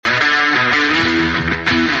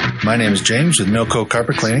My name is James with No-Co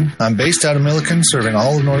Carpet Cleaning. I'm based out of Milliken, serving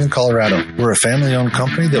all of northern Colorado. We're a family-owned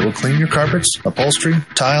company that will clean your carpets, upholstery,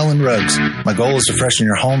 tile, and rugs. My goal is to freshen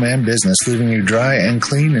your home and business, leaving you dry and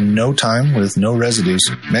clean in no time with no residues.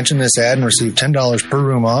 Mention this ad and receive $10 per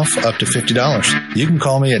room off, up to $50. You can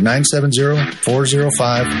call me at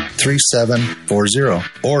 970-405-3740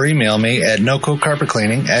 or email me at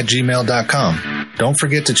nococarpetcleaning@gmail.com. Don't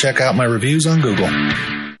forget to check out my reviews on Google.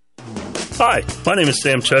 Hi, my name is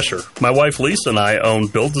Sam Cheshire. My wife Lisa and I own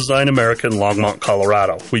Build Design America in Longmont,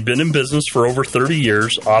 Colorado. We've been in business for over 30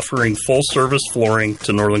 years, offering full-service flooring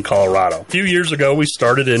to northern Colorado. A few years ago, we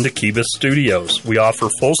started into Kibis Studios. We offer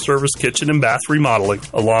full-service kitchen and bath remodeling,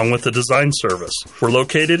 along with a design service. We're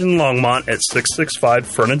located in Longmont at 665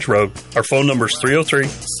 Frontage Road. Our phone number is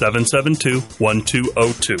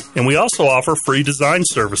 303-772-1202. And we also offer free design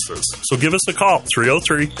services. So give us a call,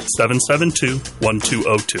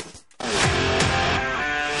 303-772-1202.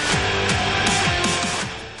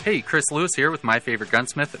 Hey, Chris Lewis here with My Favorite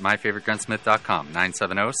Gunsmith at myfavoritegunsmith.com,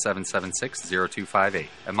 970-776-0258.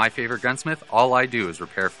 At My Favorite Gunsmith, all I do is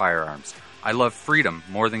repair firearms. I love freedom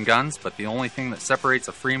more than guns, but the only thing that separates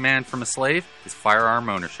a free man from a slave is firearm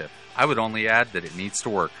ownership. I would only add that it needs to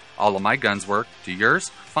work. All of my guns work. Do yours?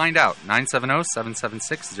 Find out.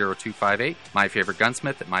 970-776-0258. My Favorite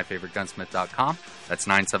Gunsmith at myfavoritegunsmith.com. That's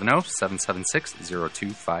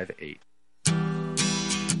 970-776-0258.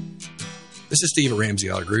 This is Steve at Ramsey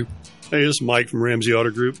Auto Group. Hey, this is Mike from Ramsey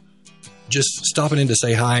Auto Group. Just stopping in to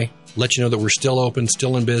say hi, let you know that we're still open,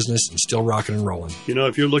 still in business, and still rocking and rolling. You know,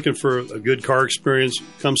 if you're looking for a good car experience,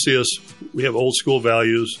 come see us. We have old school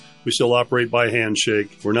values. We still operate by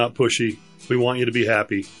handshake. We're not pushy. We want you to be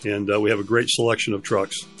happy, and we have a great selection of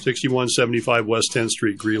trucks. 6175 West 10th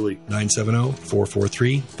Street, Greeley.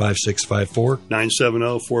 970-443-5654.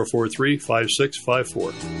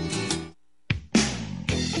 970-443-5654.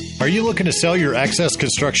 Are you looking to sell your excess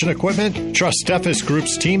construction equipment? Trust Steffes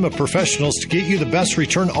Group's team of professionals to get you the best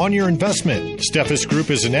return on your investment. Steffes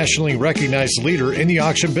Group is a nationally recognized leader in the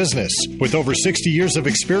auction business with over 60 years of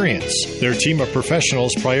experience. Their team of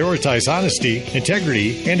professionals prioritize honesty,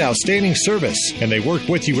 integrity, and outstanding service, and they work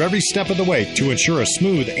with you every step of the way to ensure a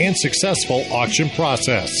smooth and successful auction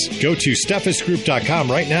process. Go to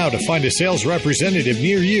steffesgroup.com right now to find a sales representative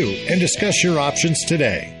near you and discuss your options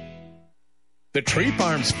today. The Tree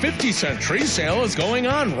Farm's 50-cent tree sale is going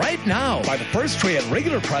on right now. Buy the first tree at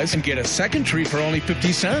regular price and get a second tree for only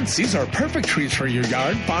 50 cents. These are perfect trees for your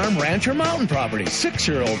yard, farm, ranch, or mountain property.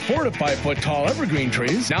 6-year-old 4 to 5 foot tall evergreen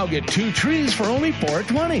trees. Now get 2 trees for only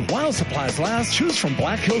 $4.20. While supplies last, choose from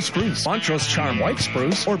Black Hill Spruce, Montrose Charm White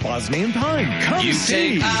Spruce, or Bosnian Pine. Come you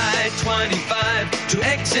see. Take I-25 to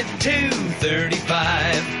exit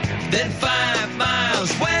 235. Then 5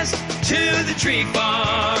 miles west to the Tree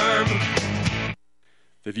Farm.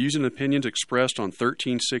 The views and opinions expressed on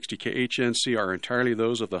 1360 KHNC are entirely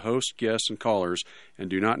those of the host, guests, and callers,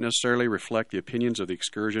 and do not necessarily reflect the opinions of the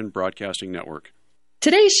Excursion Broadcasting Network.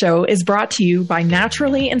 Today's show is brought to you by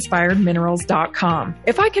NaturallyInspiredMinerals.com.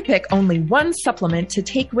 If I could pick only one supplement to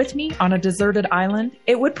take with me on a deserted island,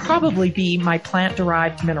 it would probably be my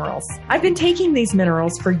plant-derived minerals. I've been taking these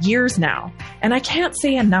minerals for years now, and I can't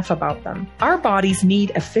say enough about them. Our bodies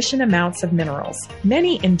need efficient amounts of minerals,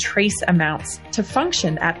 many in trace amounts, to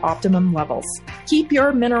function at optimum levels. Keep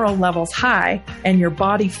your mineral levels high and your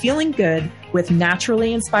body feeling good with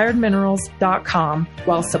NaturallyInspiredMinerals.com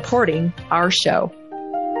while supporting our show.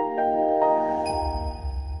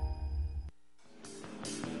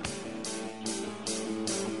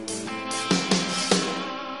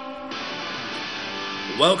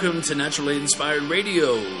 Welcome to Naturally Inspired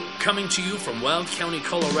Radio, coming to you from Wild County,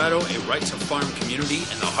 Colorado, a right-to-farm community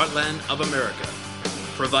in the heartland of America.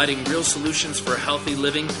 Providing real solutions for healthy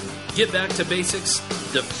living, get back to basics,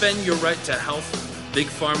 defend your right to health. Big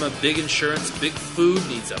pharma, big insurance, big food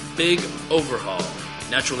needs a big overhaul.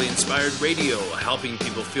 Naturally Inspired Radio, helping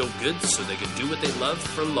people feel good so they can do what they love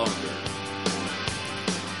for longer.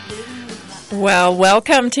 Well,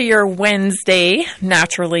 welcome to your Wednesday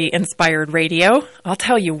Naturally Inspired Radio. I'll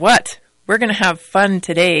tell you what, we're going to have fun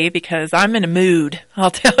today because I'm in a mood.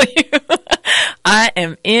 I'll tell you, I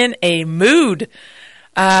am in a mood.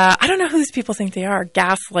 I don't know who these people think they are,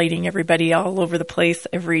 gaslighting everybody all over the place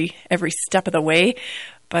every step of the way.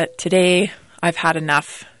 But today, I've had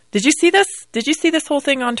enough. Did you see this? Did you see this whole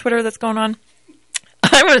thing on Twitter that's going on?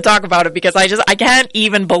 I'm going to talk about it because I can't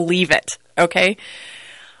even believe it. Okay.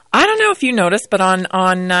 I don't know if you noticed, but on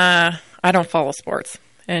I don't follow sports,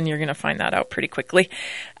 and you're going to find that out pretty quickly.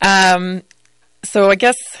 So I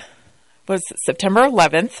guess was September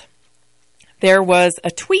 11th, there was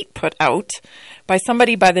a tweet put out by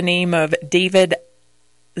somebody by the name of David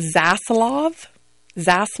Zaslav.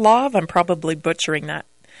 I'm probably butchering that.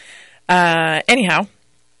 Anyhow,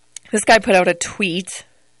 this guy put out a tweet,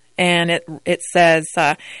 and it says,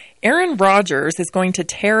 Aaron Rodgers is going to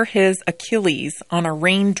tear his Achilles on a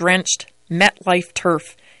rain-drenched MetLife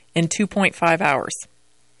turf in 2.5 hours.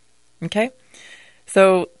 Okay?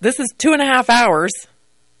 So this is 2.5 hours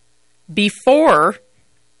before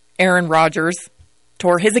Aaron Rodgers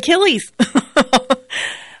tore his Achilles.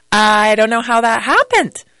 I don't know how that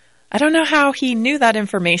happened. I don't know how he knew that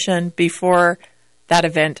information before that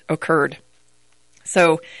event occurred.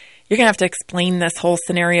 So you're going to have to explain this whole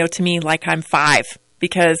scenario to me like I'm 5,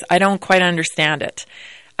 because I don't quite understand it.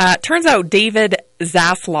 Turns out David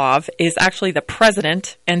Zaslav is actually the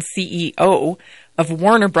president and CEO of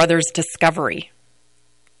Warner Brothers Discovery.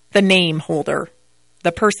 The name holder,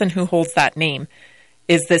 the person who holds that name,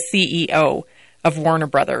 is the CEO of Warner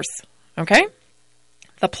Brothers. Okay?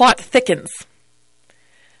 The plot thickens.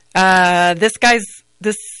 This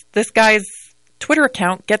guy's Twitter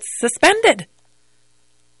account gets suspended.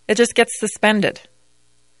 It just gets suspended.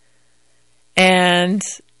 And,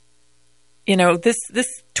 you know, this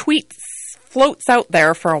tweet floats out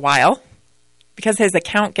there for a while. Because his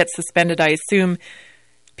account gets suspended, I assume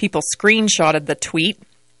people screenshotted the tweet.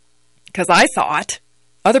 Because I saw it.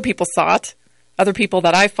 Other people saw it. Other people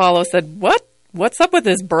that I follow said, "What? What's up with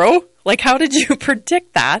this, bro? Like, how did you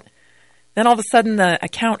predict that?" Then all of a sudden the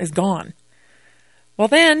account is gone. Well,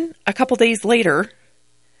 then a couple days later,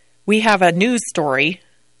 we have a news story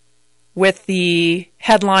with the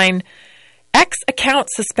headline, X account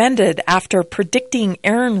suspended after predicting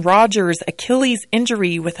Aaron Rodgers' Achilles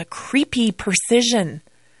injury with a creepy precision.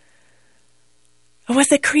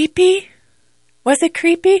 Was it creepy? Was it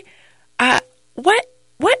creepy?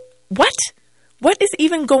 What is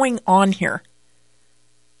even going on here?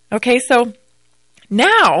 Okay, so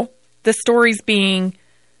now the story's being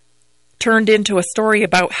turned into a story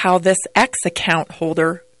about how this X account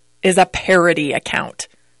holder is a parody account.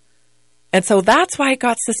 And so that's why it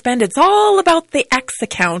got suspended. It's all about the X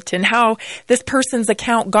account and how this person's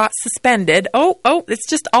account got suspended. Oh, it's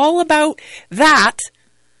just all about that.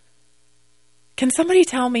 Can somebody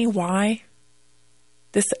tell me why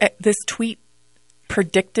this tweet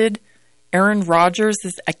predicted Aaron Rodgers'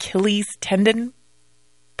 Achilles tendon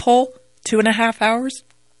pull 2.5 hours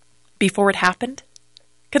before it happened?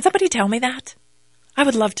 Can somebody tell me that? I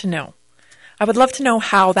would love to know. I would love to know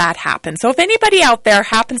how that happened. So if anybody out there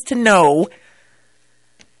happens to know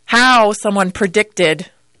how someone predicted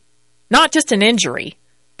not just an injury,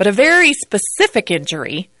 but a very specific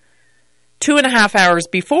injury 2.5 hours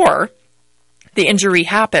before the injury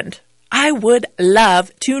happened, I would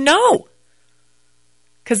love to know.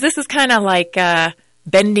 Because this is kind of like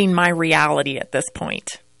bending my reality at this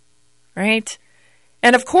point, right?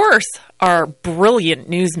 And of course, our brilliant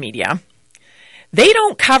news media, they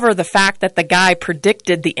don't cover the fact that the guy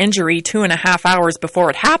predicted the injury 2.5 hours before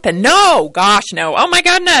it happened. No, gosh, no. Oh my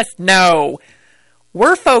goodness, no.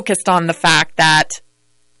 We're focused on the fact that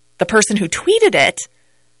the person who tweeted it,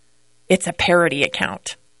 it's a parody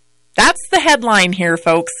account. That's the headline here,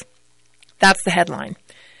 folks. That's the headline.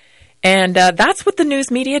 And that's what the news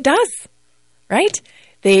media does, right?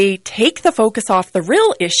 They take the focus off the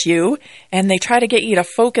real issue and they try to get you to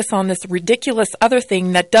focus on this ridiculous other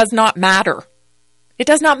thing that does not matter. It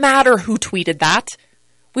does not matter who tweeted that.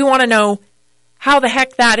 We want to know how the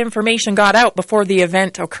heck that information got out before the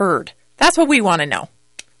event occurred. That's what we want to know.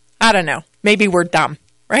 I don't know. Maybe we're dumb,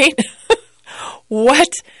 right?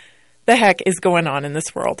 What the heck is going on in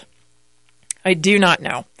this world? I do not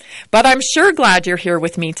know. But I'm sure glad you're here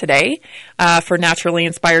with me today for Naturally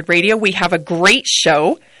Inspired Radio. We have a great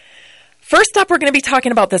show. First up, we're going to be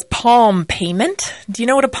talking about this palm payment. Do you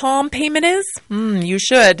know what a palm payment is? You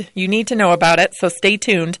should. You need to know about it, so stay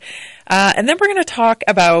tuned. And then we're going to talk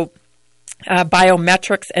about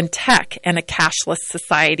biometrics and tech and a cashless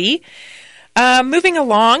society. Moving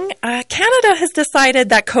along, Canada has decided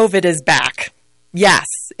that COVID is back. Yes,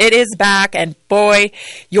 it is back, and boy,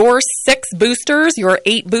 your 6 boosters, your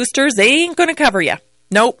 8 boosters, they ain't going to cover you.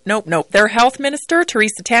 Nope. Their health minister,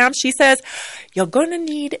 Theresa Tam, she says, you're going to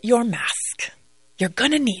need your mask. You're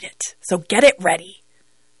going to need it, so get it ready.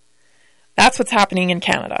 That's what's happening in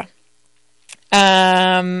Canada.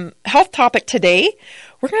 Health topic today,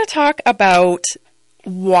 we're going to talk about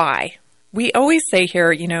why. We always say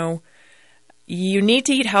here, you know, you need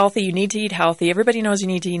to eat healthy, you need to eat healthy. Everybody knows you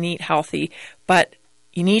need to eat healthy, but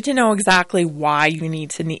you need to know exactly why you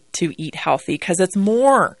need to eat healthy, because it's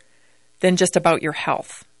more than just about your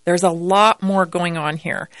health. There's a lot more going on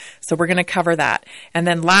here. So we're going to cover that. And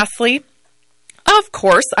then lastly, of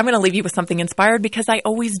course, I'm going to leave you with something inspired because I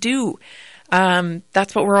always do.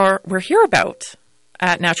 That's what we're here about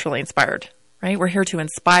at Naturally Inspired, right? We're here to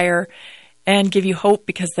inspire and give you hope,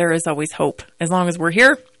 because there is always hope. As long as we're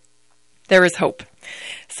here, there is hope.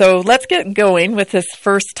 So let's get going with this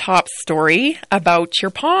first top story about your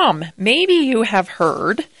Palm. Maybe you have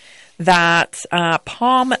heard that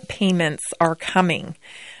Palm payments are coming,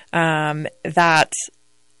 that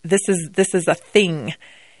this is a thing.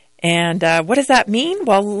 And what does that mean?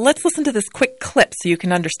 Well, let's listen to this quick clip so you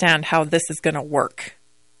can understand how this is going to work.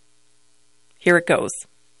 Here it goes.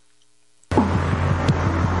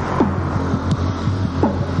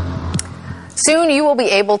 Soon you will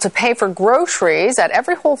be able to pay for groceries at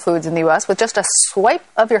every Whole Foods in the U.S. with just a swipe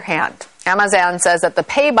of your hand. Amazon says that the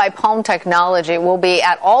Pay by Palm technology will be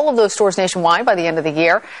at all of those stores nationwide by the end of the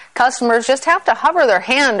year. Customers just have to hover their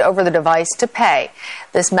hand over the device to pay.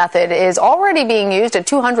 This method is already being used at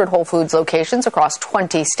 200 Whole Foods locations across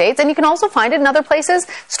 20 states, and you can also find it in other places,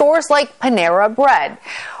 stores like Panera Bread.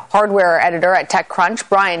 Hardware editor at TechCrunch,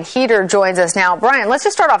 Brian Heater, joins us now. Brian, let's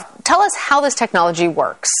just start off. Tell us how this technology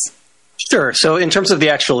works. Sure. So in terms of the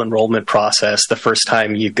actual enrollment process, the first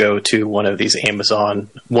time you go to one of these Amazon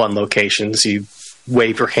One locations, you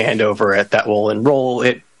wave your hand over it. That will enroll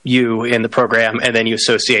you in the program, and then you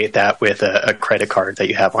associate that with a credit card that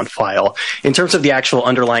you have on file. In terms of the actual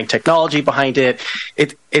underlying technology behind it,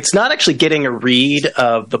 it's not actually getting a read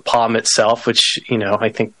of the Palm itself, which, I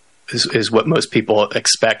think is what most people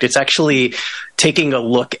expect. It's actually taking a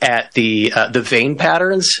look at the vein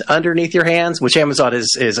patterns underneath your hands, which Amazon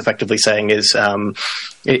is effectively saying is a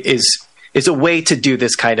way to do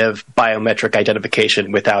this kind of biometric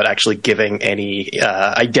identification without actually giving any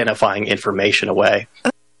identifying information away.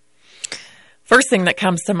 First thing that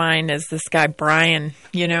comes to mind is this guy, Brian,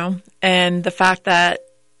 and the fact that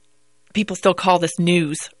people still call this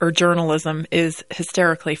news or journalism is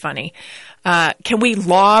hysterically funny. Can we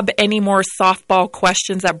lob any more softball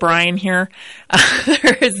questions at Brian here?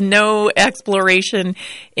 There is no exploration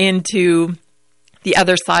into the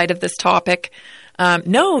other side of this topic.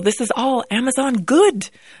 No, this is all Amazon good.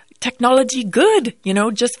 Technology good.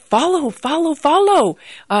 Just follow.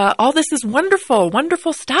 All this is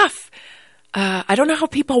wonderful stuff. I don't know how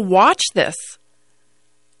people watch this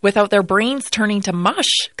without their brains turning to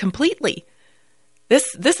mush completely.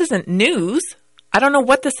 This isn't news. I don't know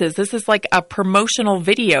what this is. This is like a promotional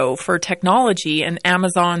video for technology and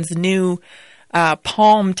Amazon's new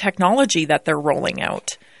Palm technology that they're rolling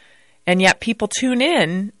out. And yet people tune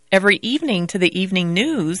in every evening to the evening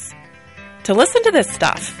news to listen to this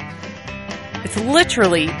stuff. It's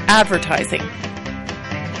literally advertising.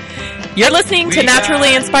 You're listening to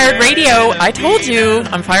Naturally Inspired Radio. I told you,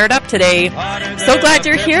 I'm fired up today. So glad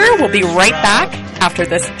you're here. We'll be right back after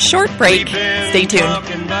this short break. Stay tuned.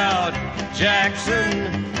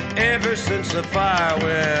 Jackson, ever since the fire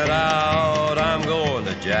went out, I'm going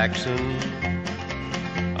to Jackson.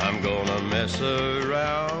 I'm gonna mess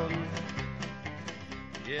around.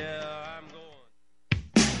 Yeah.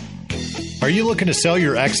 Are you looking to sell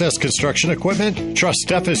your excess construction equipment? Trust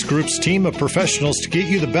Steffes Group's team of professionals to get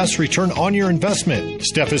you the best return on your investment.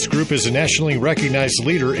 Steffes Group is a nationally recognized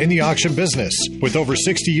leader in the auction business with over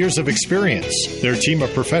 60 years of experience. Their team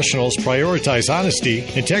of professionals prioritize honesty,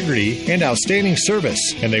 integrity, and outstanding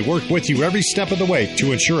service, and they work with you every step of the way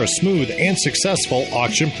to ensure a smooth and successful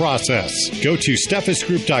auction process. Go to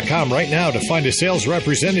SteffesGroup.com right now to find a sales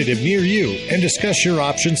representative near you and discuss your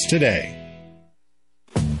options today.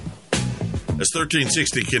 As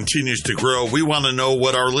 1360 continues to grow, we want to know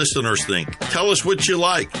what our listeners think. Tell us what you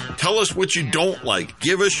like. Tell us what you don't like.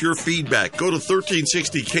 Give us your feedback. Go to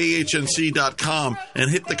 1360khnc.com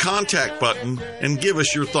and hit the contact button and give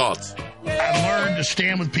us your thoughts. I've learned to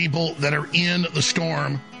stand with people that are in the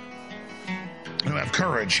storm who have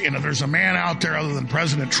courage. There's a man out there other than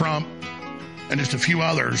President Trump and just a few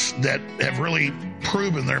others that have really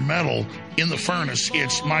proven their mettle in the furnace.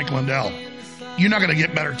 It's Mike Lindell. You're not going to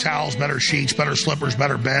get better towels, better sheets, better slippers,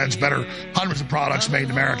 better beds, better hundreds of products made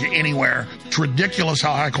in America anywhere. It's ridiculous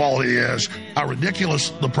how high quality it is, how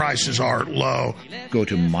ridiculous the prices are low. Go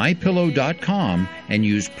to MyPillow.com and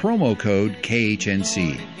use promo code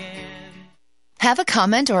KHNC. Have a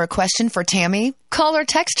comment or a question for Tammy? Call or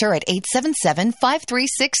text her at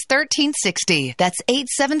 877-536-1360. That's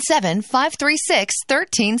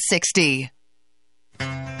 877-536-1360.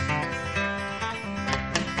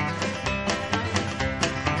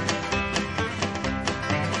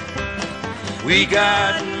 We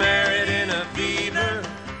got married in a fever.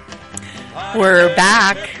 We're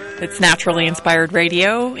back. It's Naturally Inspired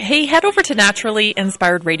Radio. Hey, head over to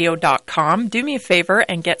naturallyinspiredradio.com. Do me a favor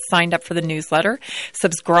and get signed up for the newsletter.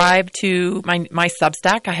 Subscribe to my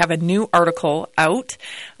Substack. I have a new article out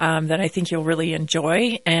that I think you'll really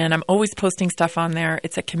enjoy, and I'm always posting stuff on there.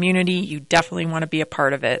 It's a community. You definitely want to be a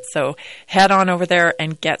part of it. So head on over there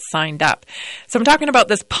and get signed up. So I'm talking about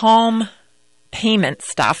this Palm payment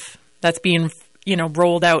stuff that's being,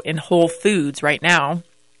 rolled out in Whole Foods right now.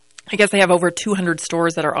 I guess they have over 200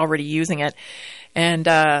 stores that are already using it. And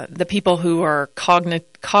the people who are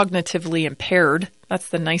cognitively impaired, that's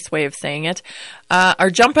the nice way of saying it, are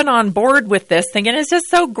jumping on board with this, thinking it's just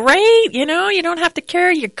so great. You don't have to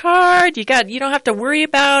carry your card. You don't have to worry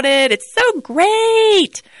about it. It's so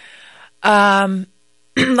great. Let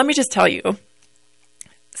me just tell you,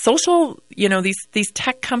 these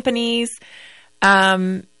tech companies,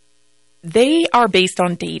 they are based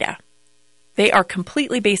on data. They are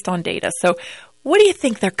completely based on data. So what do you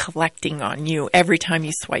think they're collecting on you every time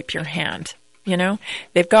you swipe your hand?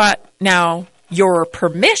 They've got now your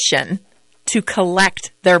permission to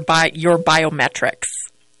collect your biometrics.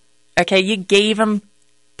 Okay, you gave them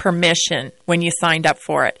permission when you signed up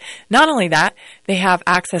for it. Not only that, they have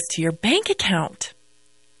access to your bank account.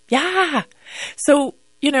 Yeah. So,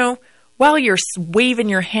 while you're waving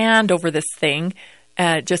your hand over this thing,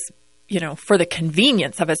 for the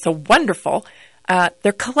convenience of it, so wonderful,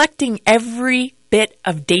 they're collecting every bit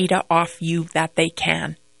of data off you that they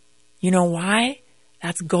can. You know why?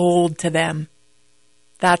 That's gold to them.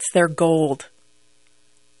 That's their gold.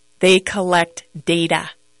 They collect data.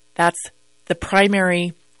 That's the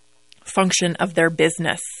primary function of their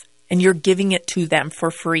business. And you're giving it to them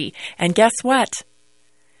for free. And guess what?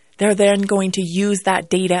 They're then going to use that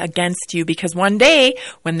data against you, because one day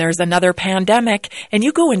when there's another pandemic and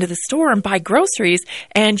you go into the store and buy groceries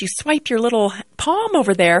and you swipe your little palm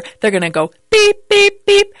over there, they're going to go beep, beep,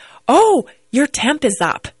 beep. Oh, your temp is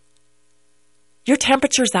up. Your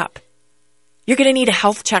temperature's up. You're going to need a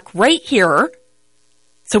health check right here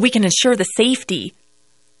so we can ensure the safety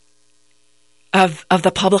of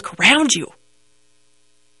the public around you.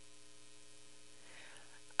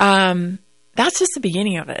 That's just the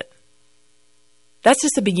beginning of it. That's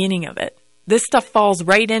just the beginning of it. This stuff falls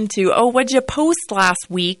right into, what'd you post last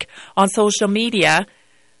week on social media?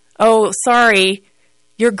 Oh, sorry,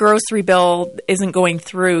 your grocery bill isn't going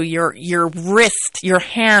through. Your wrist, your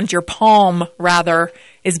hand, your palm, rather,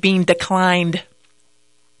 is being declined.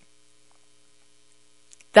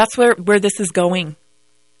 That's where this is going.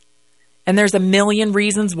 And there's a million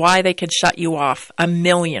reasons why they could shut you off. A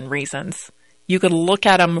million reasons. You could look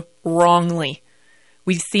at them wrongly.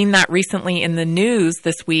 We've seen that recently in the news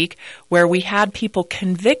this week, where we had people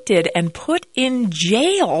convicted and put in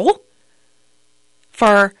jail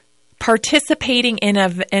for participating in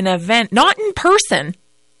an event, not in person,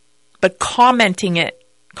 but commenting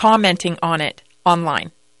on it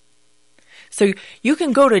online. So you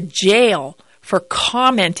can go to jail for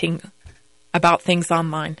commenting about things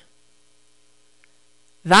online.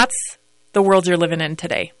 That's the world you're living in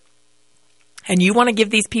today. And you want to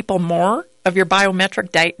give these people more of your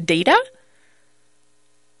biometric data?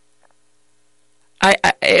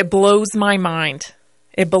 It blows my mind.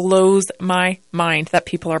 It blows my mind that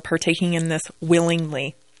people are partaking in this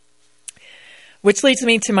willingly. Which leads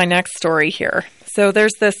me to my next story here. So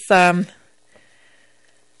there's this,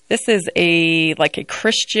 this is a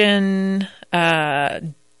Christian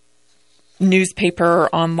newspaper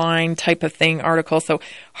online type of thing article. So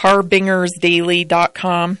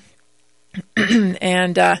harbingersdaily.com.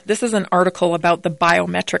 And this is an article about the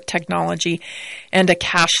biometric technology and a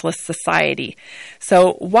cashless society.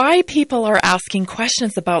 So why people are asking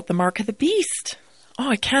questions about the mark of the beast? Oh,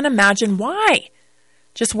 I can't imagine why.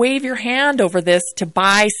 Just wave your hand over this to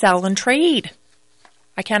buy, sell, and trade.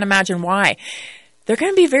 I can't imagine why. They're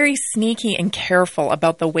going to be very sneaky and careful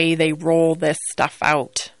about the way they roll this stuff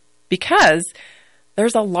out, because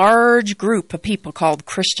there's a large group of people called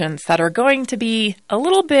Christians that are going to be a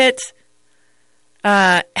little bit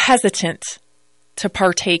hesitant to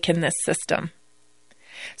partake in this system.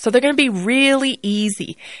 So they're going to be really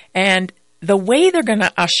easy. And the way they're going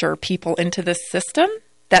to usher people into this system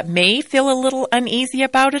that may feel a little uneasy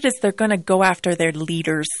about it is they're going to go after their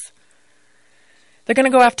leaders. They're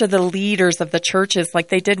going to go after the leaders of the churches like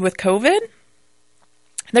they did with COVID.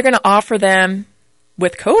 They're going to offer them,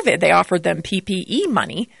 with COVID, they offered them PPE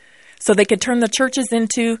money so they could turn the churches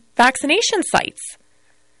into vaccination sites.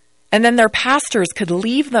 And then their pastors could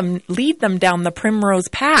lead them down the primrose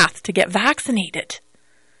path to get vaccinated.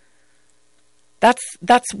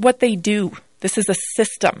 That's what they do. This is a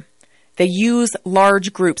system. They use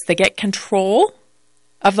large groups. They get control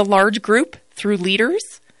of the large group through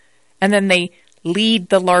leaders. and then they lead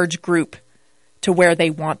the large group to where they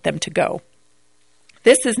want them to go.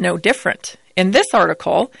 This is no different. In this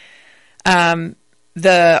article,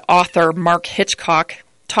 the author, Mark Hitchcock,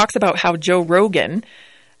 talks about how Joe Rogan,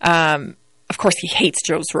 of course, he hates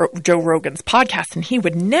Joe Rogan's podcast, and he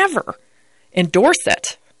would never endorse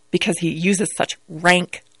it because he uses such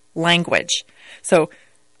rank language. So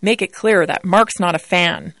make it clear that Mark's not a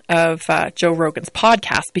fan of Joe Rogan's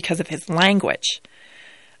podcast because of his language.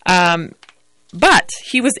 But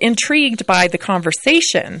he was intrigued by the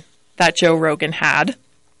conversation that Joe Rogan had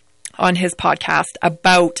on his podcast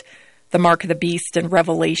about the Mark of the Beast and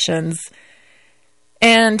Revelations,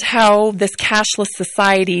 and how this cashless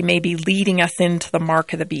society may be leading us into the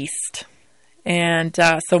Mark of the Beast. And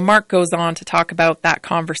so Mark goes on to talk about that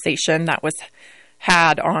conversation that was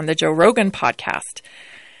had on the Joe Rogan podcast.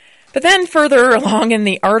 But then further along in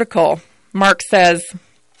the article, Mark says,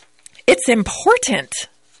 it's important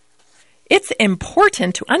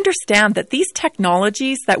to understand that these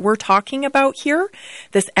technologies that we're talking about here,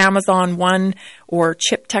 this Amazon One or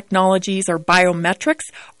chip technologies or biometrics,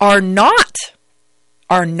 are not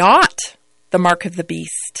the Mark of the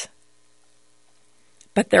Beast.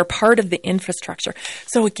 But they're part of the infrastructure.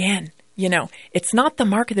 So again, it's not the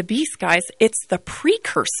Mark of the Beast, guys. It's the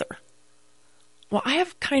precursor. Well, I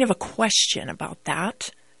have kind of a question about that,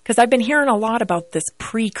 because I've been hearing a lot about this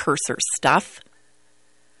precursor stuff.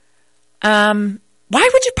 Why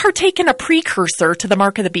would you partake in a precursor to the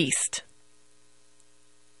Mark of the Beast?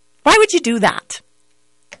 Why would you do that?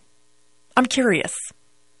 I'm curious.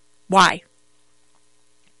 Why?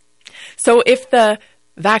 So if the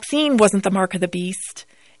vaccine wasn't the Mark of the Beast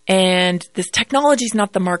and this technology is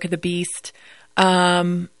not the Mark of the Beast,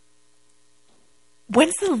 when's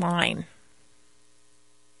the line?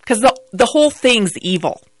 Because the whole thing's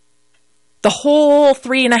evil. The whole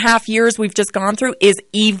 3.5 years we've just gone through is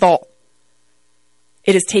evil.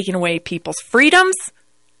 It is taking away people's freedoms.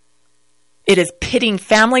 It is pitting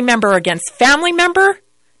family member against family member.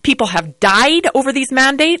 People have died over these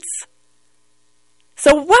mandates.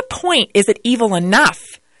 So at what point is it evil enough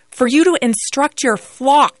for you to instruct your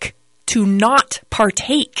flock to not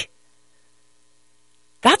partake?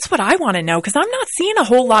 That's what I want to know, because I'm not seeing a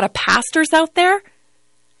whole lot of pastors out there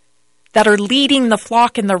that are leading the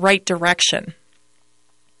flock in the right direction.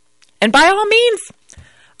 And by all means,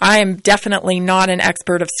 I am definitely not an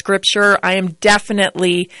expert of Scripture. I am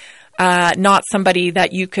definitely not somebody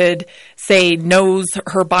that you could say knows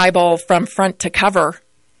her Bible from front to cover.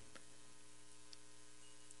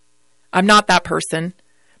 I'm not that person.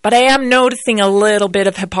 But I am noticing a little bit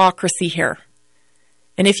of hypocrisy here.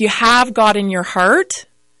 And if you have God in your heart,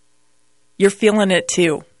 you're feeling it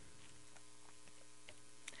too.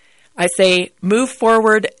 I say move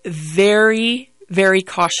forward very, very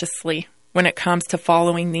cautiously when it comes to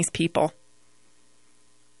following these people.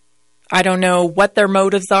 I don't know what their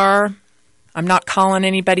motives are. I'm not calling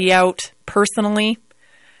anybody out personally,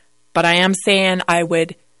 but I am saying I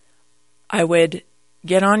would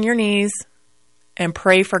get on your knees and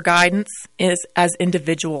pray for guidance as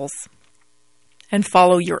individuals and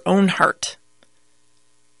follow your own heart.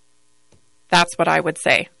 That's what I would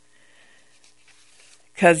say.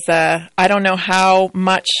 Because I don't know how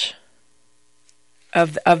much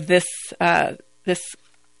of this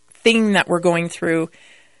thing that we're going through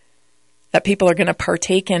that people are going to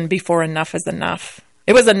partake in before enough is enough.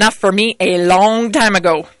 It was enough for me a long time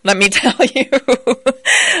ago, let me tell you.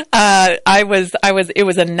 It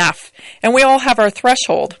was enough. And we all have our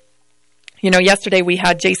threshold. Yesterday we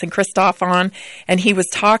had Jason Christoff on, and he was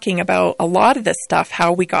talking about a lot of this stuff,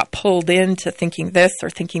 how we got pulled into thinking this or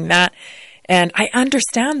thinking that. And I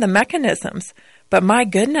understand the mechanisms, but my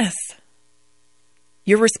goodness,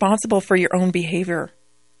 you're responsible for your own behavior.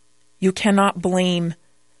 You cannot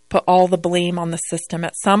put all the blame on the system.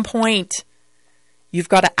 At some point, you've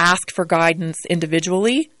got to ask for guidance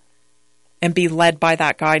individually and be led by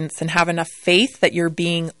that guidance and have enough faith that you're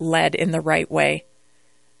being led in the right way.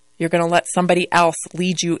 You're going to let somebody else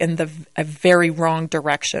lead you in a very wrong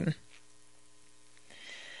direction.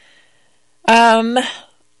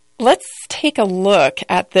 Let's take a look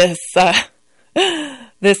at this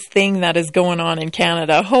this thing that is going on in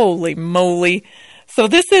Canada. Holy moly. So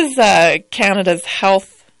this is Canada's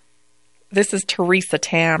health. This is Theresa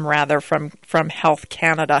Tam, rather, from Health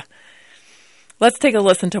Canada. Let's take a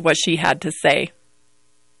listen to what she had to say.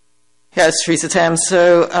 Yes, Theresa Tam.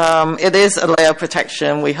 So it is a layer of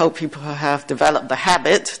protection. We hope people have developed the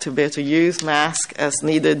habit to be able to use masks as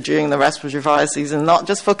needed during the respiratory virus season, not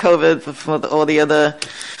just for COVID, but for all the other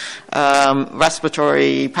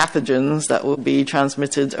respiratory pathogens that will be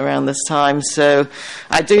transmitted around this time. So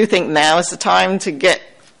I do think now is the time to get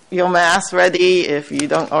your masks ready if you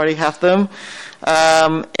don't already have them.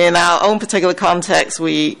 In our own particular context,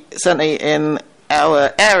 we certainly in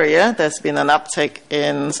our area, there's been an uptick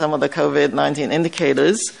in some of the COVID-19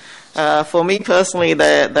 indicators. For me personally,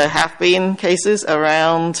 there have been cases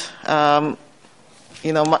around,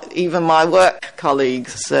 even my work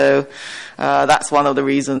colleagues. So that's one of the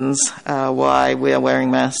reasons why we are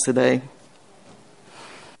wearing masks today.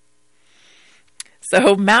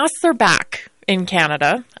 So masks are back in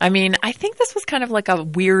Canada. I mean, I think this was kind of like a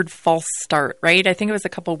weird false start, right? I think it was a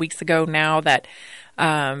couple of weeks ago now that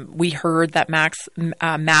we heard that masks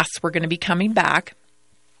were going to be coming back.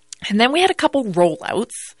 And then we had a couple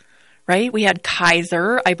rollouts, right? We had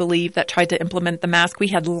Kaiser, I believe, that tried to implement the mask. We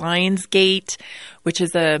had Lionsgate, which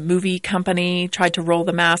is a movie company, tried to roll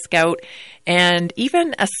the mask out. And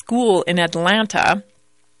even a school in Atlanta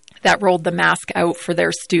that rolled the mask out for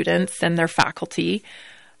their students and their faculty.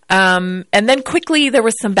 And then quickly there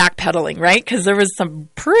was some backpedaling, right? Because there was some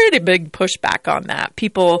pretty big pushback on that.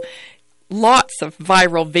 Lots of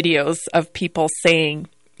viral videos of people saying,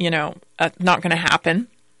 not going to happen.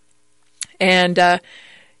 And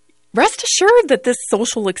rest assured that this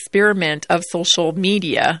social experiment of social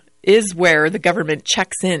media is where the government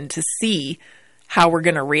checks in to see how we're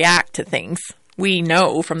going to react to things. We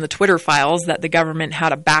know from the Twitter files that the government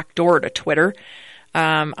had a backdoor to Twitter.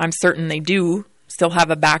 I'm certain they do still have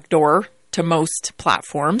a backdoor to most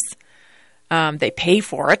platforms. They pay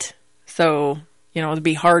for it. So, it'd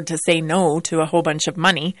be hard to say no to a whole bunch of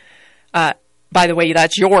money. By the way,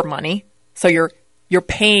 that's your money. So you're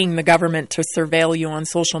paying the government to surveil you on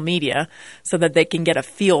social media so that they can get a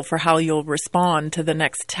feel for how you'll respond to the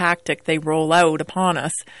next tactic they roll out upon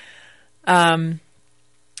us.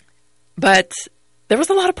 But there was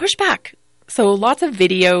a lot of pushback. So lots of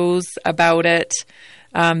videos about it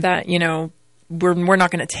that, we're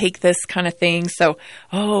not going to take this kind of thing. So,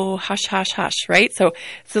 hush, hush, hush, right? So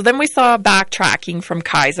then we saw backtracking from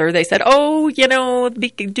Kaiser. They said,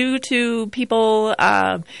 due to people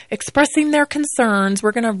expressing their concerns,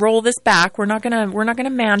 we're going to roll this back. We're not going to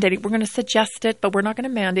mandate it. We're going to suggest it, but we're not going to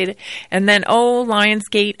mandate it. And then,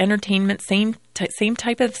 Lionsgate Entertainment, same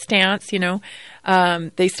type of stance.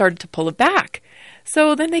 They started to pull it back.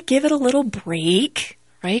 So then they give it a little break,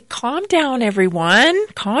 right? Calm down, everyone.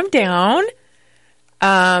 Calm down.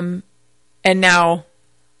 And now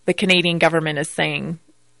the Canadian government is saying,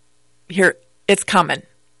 here, it's coming.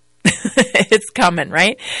 It's coming,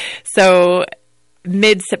 right? So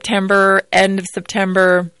mid-September, end of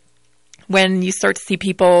September, when you start to see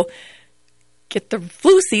people get the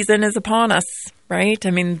flu season is upon us, right? I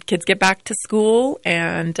mean, kids get back to school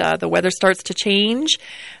and the weather starts to change.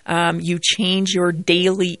 You change your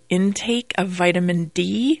daily intake of vitamin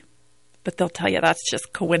D. But they'll tell you that's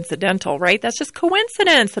just coincidental, right? That's just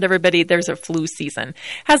coincidence that there's a flu season. It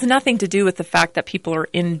has nothing to do with the fact that people are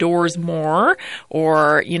indoors more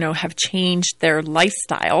or, have changed their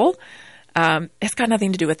lifestyle. It's got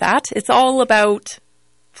nothing to do with that. It's all about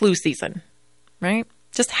flu season, right?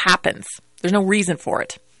 Just happens. There's no reason for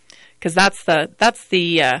it because that's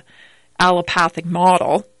the allopathic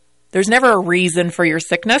model. There's never a reason for your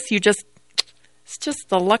sickness. It's just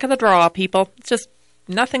the luck of the draw, people. It's just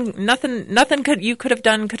Nothing you could have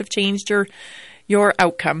done could have changed your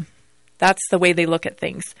outcome. That's the way they look at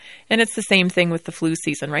things. And it's the same thing with the flu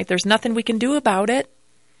season, right? There's nothing we can do about it.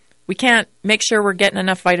 We can't make sure we're getting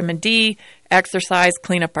enough vitamin D, exercise,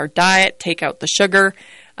 clean up our diet, take out the sugar,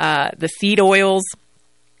 the seed oils.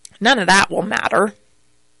 None of that will matter.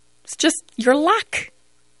 It's just your luck.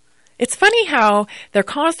 It's funny how they're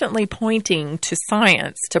constantly pointing to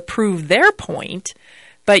science to prove their point,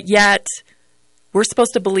 but yet we're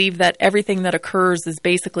supposed to believe that everything that occurs is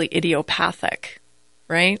basically idiopathic,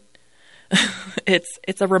 right?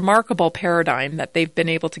 It's a remarkable paradigm that they've been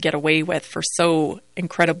able to get away with for so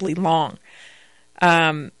incredibly long.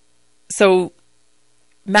 So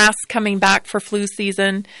masks coming back for flu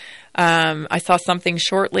season. I saw something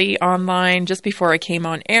shortly online just before I came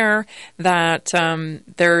on air that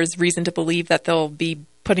there's reason to believe that they'll be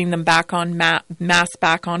putting them back on masks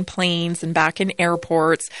back on planes and back in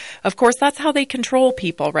airports. Of course, that's how they control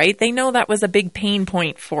people, right? They know that was a big pain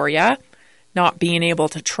point for you, not being able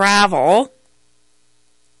to travel,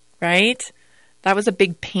 right? That was a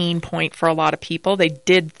big pain point for a lot of people. They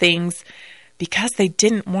did things because they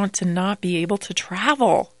didn't want to not be able to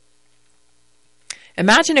travel.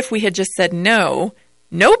 Imagine if we had just said, no,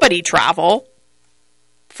 nobody travel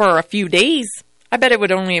for a few days. I bet it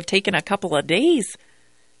would only have taken a couple of days.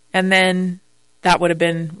 And then that would have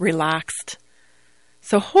been relaxed.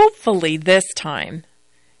 So hopefully this time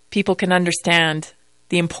people can understand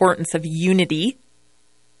the importance of unity,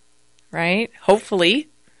 right? Hopefully,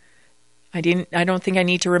 I don't think I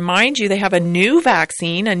need to remind you they have a new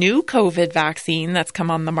vaccine, a new COVID vaccine that's come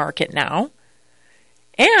on the market now.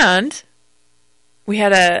 And we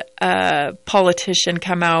had a politician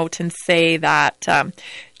come out and say that,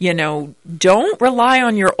 don't rely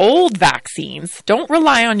on your old vaccines. Don't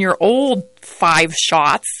rely on your old 5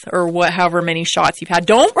 shots or however many shots you've had.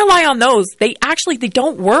 Don't rely on those. They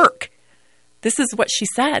don't work. This is what she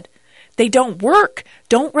said. They don't work.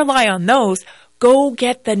 Don't rely on those. Go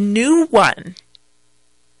get the new one.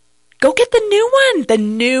 Go get the new one. The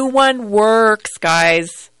new one works,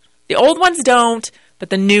 guys. The old ones don't, but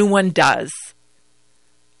the new one does.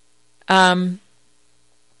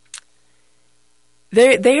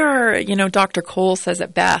 They are, Dr. Cole says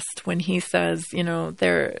it best when he says,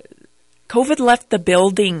 COVID left the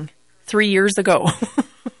building 3 years ago.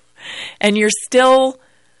 And you're still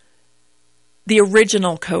the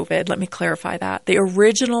original COVID. Let me clarify that. The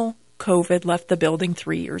original COVID left the building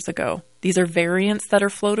 3 years ago. These are variants that are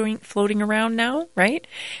floating around now, right?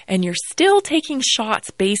 And you're still taking shots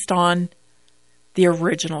based on the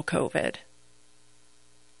original COVID.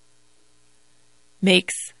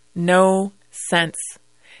 Makes no sense.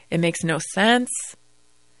 It makes no sense.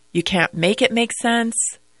 You can't make it make sense.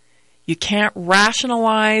 You can't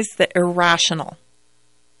rationalize the irrational.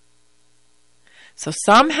 So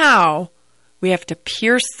somehow we have to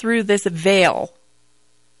pierce through this veil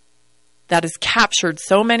that has captured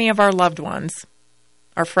so many of our loved ones,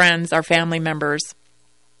 our friends, our family members,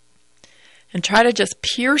 and try to just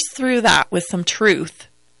pierce through that with some truth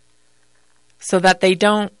so that they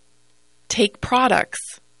don't take products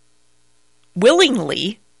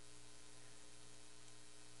willingly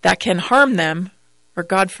that can harm them or,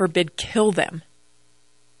 God forbid, kill them.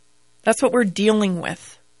 That's what we're dealing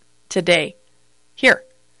with today here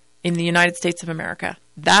in the United States of America.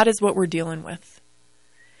 That is what we're dealing with.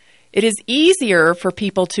 It is easier for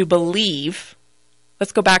people to believe.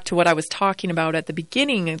 Let's go back to what I was talking about at the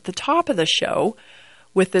beginning, at the top of the show,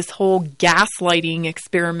 with this whole gaslighting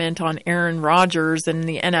experiment on Aaron Rodgers and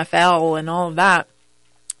the NFL and all of that.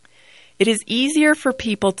 It is easier for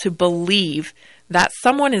people to believe that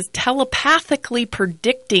someone is telepathically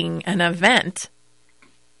predicting an event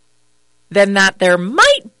than that there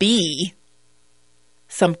might be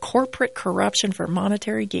some corporate corruption for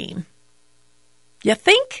monetary gain. You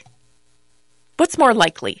think? What's more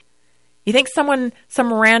likely? You think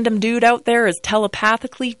some random dude out there is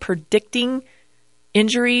telepathically predicting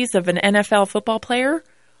injuries of an NFL football player?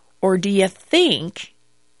 Or do you think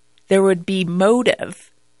there would be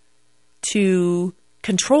motive to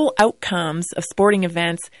control outcomes of sporting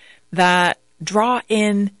events that draw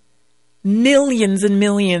in millions and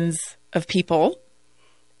millions of people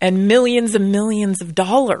and millions of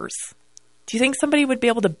dollars? Do you think somebody would be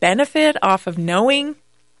able to benefit off of knowing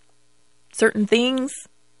certain things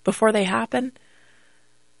before they happen?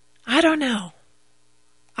 I don't know.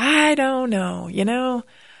 I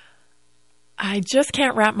just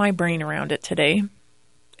can't wrap my brain around it today.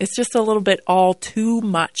 It's just a little bit all too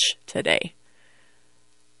much today.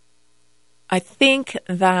 I think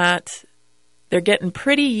that they're getting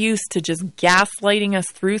pretty used to just gaslighting us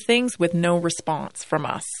through things with no response from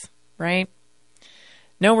us, right?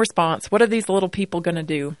 No response. What are these little people going to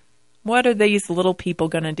do? What are these little people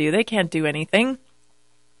going to do? They can't do anything.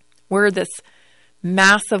 We're this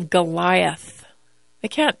massive Goliath. They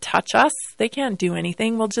can't touch us. They can't do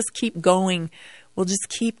anything. We'll just keep going. We'll just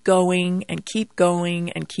keep going and keep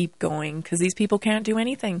going and keep going because these people can't do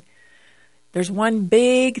anything. There's one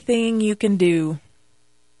big thing you can do.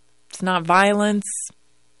 It's not violence.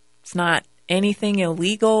 It's not anything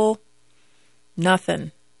illegal.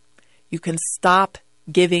 Nothing. You can stop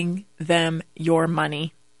giving them your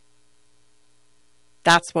money.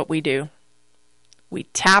 That's what we do. We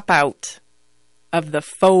tap out of the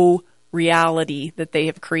faux reality that they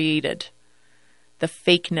have created. The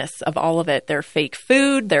fakeness of all of it. Their fake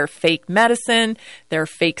food, their fake medicine, their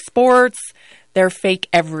fake sports, their fake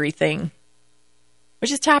everything. We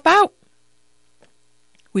just tap out.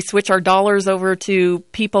 We switch our dollars over to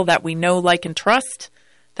people that we know, like, and trust,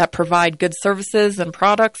 that provide good services and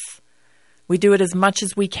products. We do it as much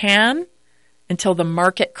as we can until the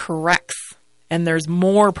market corrects and there's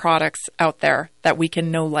more products out there that we can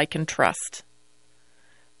know, like, and trust.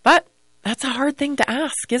 But that's a hard thing to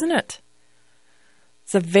ask, isn't it?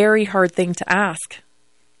 It's a very hard thing to ask.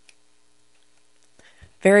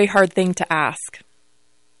 Very hard thing to ask.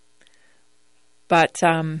 But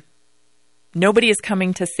nobody is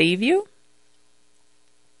coming to save you.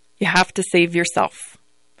 You have to save yourself.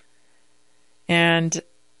 And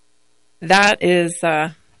that is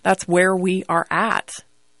that's where we are at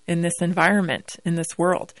in this environment, in this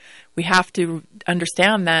world. We have to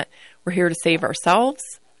understand that We're here to save ourselves.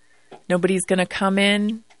 Nobody's going to come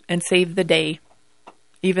in and save the day,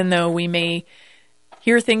 even though we may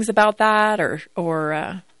hear things about that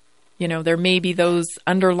or there may be those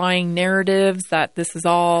underlying narratives that this is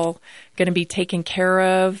all going to be taken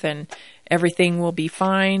care of and everything will be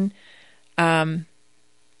fine.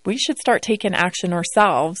 We should start taking action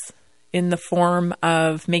ourselves in the form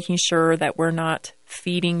of making sure that we're not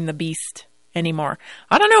feeding the beast anymore.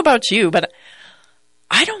 I don't know about you, but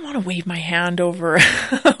I don't want to wave my hand over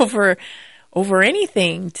over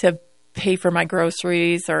anything to pay for my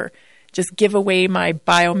groceries or just give away my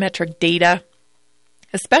biometric data,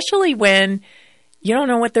 especially when you don't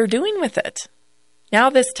know what they're doing with it. Now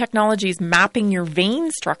this technology is mapping your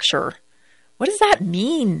vein structure. What does that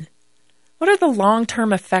mean? What are the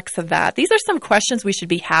long-term effects of that? These are some questions we should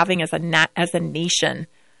be having as a nation,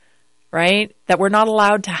 right? That we're not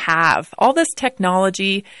allowed to have. All this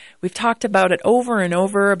technology, we've talked about it over and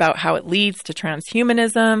over about how it leads to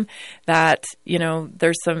transhumanism, that,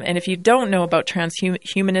 there's some, and if you don't know about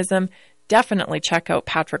transhumanism, definitely check out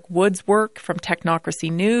Patrick Wood's work from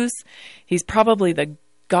Technocracy News. He's probably the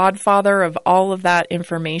godfather of all of that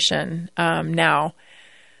information now.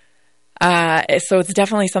 So it's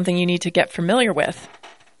definitely something you need to get familiar with.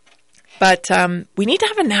 But we need to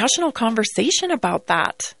have a national conversation about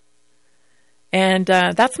that. And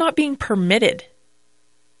that's not being permitted.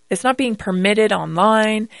 It's not being permitted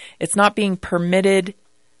online. It's not being permitted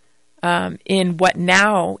in what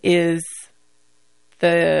now is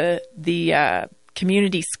the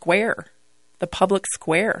community square, the public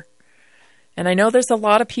square. And I know there's a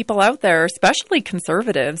lot of people out there, especially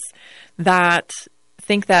conservatives, that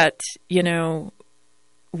think that,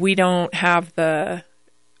 we don't have the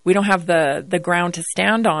ground to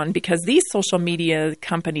stand on because these social media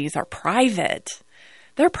companies are private.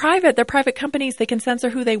 They're private. They're private companies. They can censor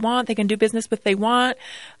who they want. They can do business with they want.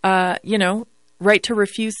 Right to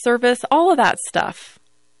refuse service, all of that stuff,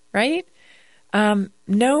 right?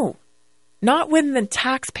 No, not when the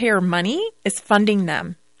taxpayer money is funding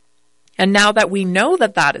them. And now that we know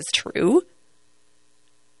that that is true,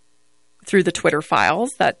 through the Twitter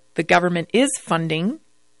files, that the government is funding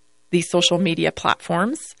these social media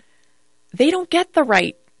platforms, they don't get the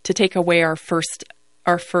right to take away our first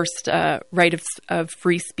right of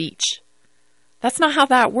free speech. That's not how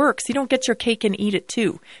that works. You don't get your cake and eat it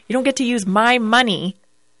too. You don't get to use my money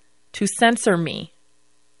to censor me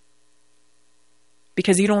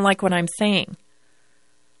because you don't like what I'm saying.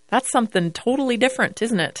 That's something totally different,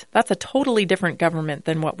 isn't it? That's a totally different government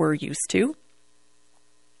than what we're used to.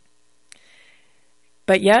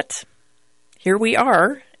 But yet, here we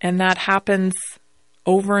are, and that happens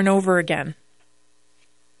over and over again.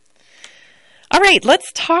 All right,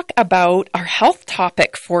 let's talk about our health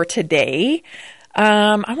topic for today.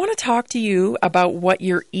 I want to talk to you about what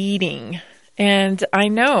you're eating. And I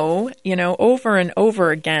know, over and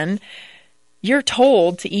over again, you're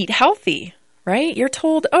told to eat healthy, right? You're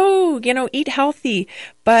told, eat healthy.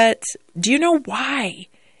 But do you know why?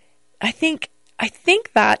 I think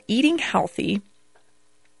that eating healthy,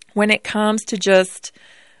 when it comes to just,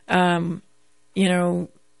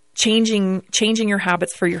 changing your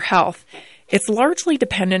habits for your health, it's largely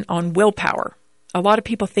dependent on willpower. A lot of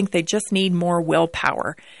people think they just need more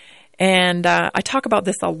willpower. And I talk about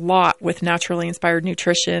this a lot with Naturally Inspired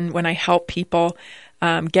Nutrition when I help people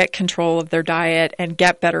get control of their diet and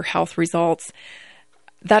get better health results,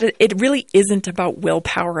 that it really isn't about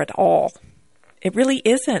willpower at all. It really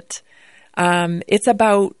isn't. It's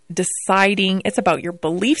about deciding, it's about your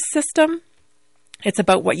belief system. It's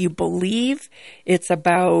about what you believe. It's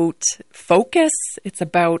about focus. It's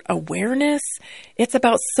about awareness. It's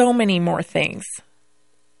about so many more things.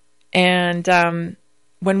 And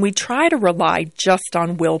when we try to rely just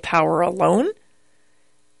on willpower alone,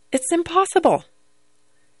 it's impossible.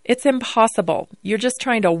 It's impossible. You're just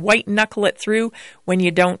trying to white knuckle it through when you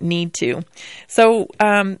don't need to. So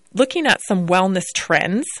looking at some wellness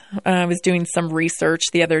trends, I was doing some research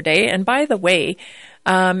the other day. And by the way,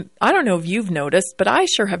 I don't know if you've noticed, but I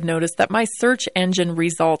sure have noticed that my search engine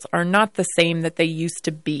results are not the same that they used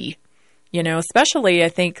to be. Especially I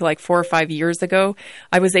think like 4 or 5 years ago,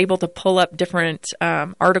 I was able to pull up different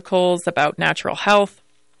articles about natural health.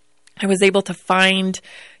 I was able to find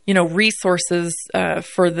resources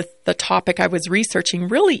for the topic I was researching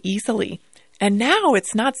really easily. And now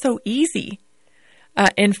it's not so easy.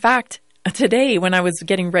 In fact, today when I was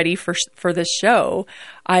getting ready for this show,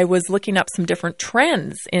 I was looking up some different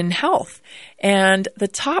trends in health. And the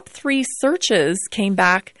top 3 searches came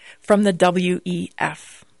back from the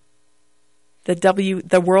WEF,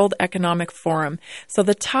 the World Economic Forum. So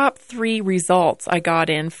the top 3 results I got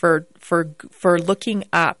in for looking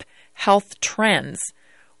up health trends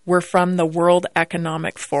were from the World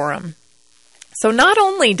Economic Forum. So not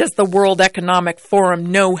only does the World Economic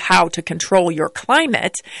Forum know how to control your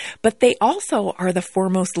climate, but they also are the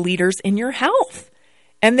foremost leaders in your health.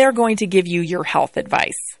 And they're going to give you your health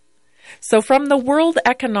advice. So from the World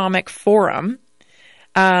Economic Forum,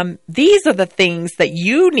 these are the things that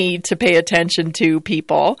you need to pay attention to,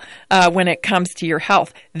 people, when it comes to your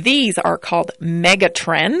health. These are called mega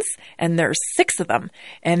trends, and there's 6 of them,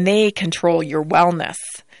 and they control your wellness.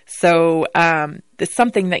 So it's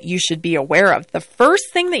something that you should be aware of. The first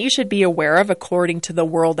thing that you should be aware of, according to the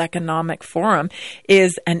World Economic Forum,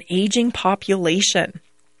 is an aging population.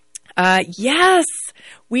 Yes,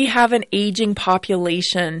 we have an aging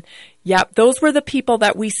population. Yep, those were the people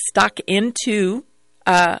that we stuck into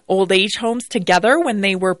old age homes together when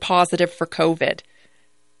they were positive for COVID.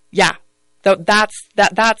 Yeah.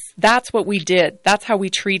 That's what we did. That's how we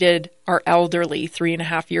treated our elderly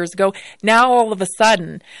 3.5 years ago. Now, all of a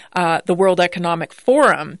sudden, the World Economic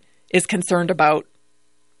Forum is concerned about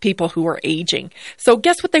people who are aging. So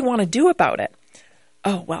guess what they want to do about it?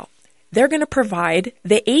 Oh, well, they're going to provide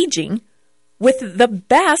the aging with the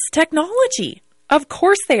best technology. Of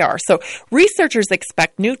course they are. So researchers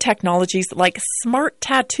expect new technologies like smart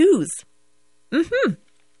tattoos.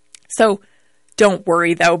 So don't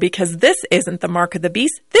worry, though, because this isn't the mark of the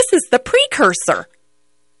beast. This is the precursor.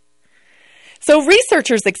 So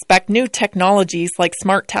researchers expect new technologies like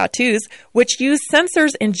smart tattoos, which use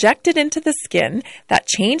sensors injected into the skin that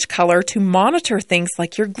change color to monitor things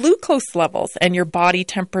like your glucose levels and your body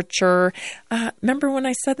temperature. Remember when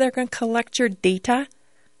I said they're going to collect your data?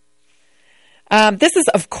 This is,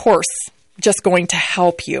 of course, just going to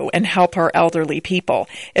help you and help our elderly people.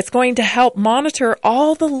 It's going to help monitor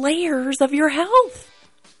all the layers of your health.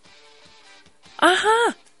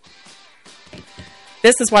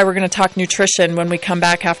 This is why we're going to talk nutrition when we come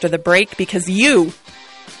back after the break, because you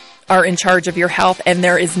are in charge of your health, and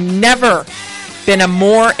there has never been a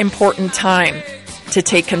more important time to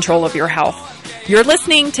take control of your health. You're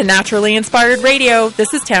listening to Naturally Inspired Radio.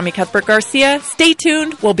 This is Tammy Cuthbert Garcia. Stay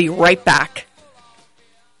tuned. We'll be right back.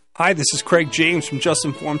 Hi, this is Craig James from Just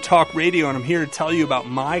Informed Talk Radio, and I'm here to tell you about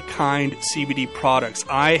My Kind CBD products.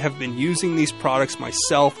 I have been using these products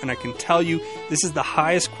myself, and I can tell you this is the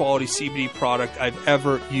highest quality CBD product I've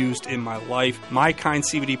ever used in my life. My Kind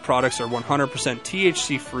CBD products are 100%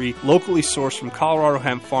 THC-free, locally sourced from Colorado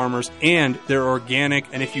hemp farmers, and they're organic.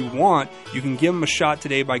 And if you want, you can give them a shot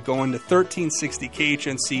today by going to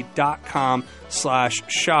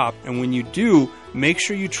 1360khnc.com/shop. And when you do, make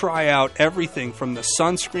sure you try out everything from the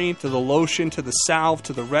sunscreen to the lotion to the salve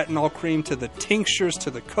to the retinol cream to the tinctures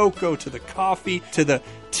to the cocoa to the coffee to the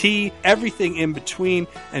tea, everything in between.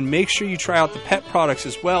 And make sure you try out the pet products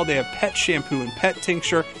as well. They have pet shampoo and pet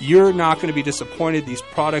tincture. You're not going to be disappointed. These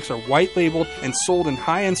products are white labeled and sold in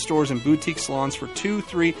high-end stores and boutique salons for 2,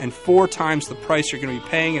 3, and 4 times the price you're going to be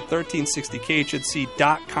paying at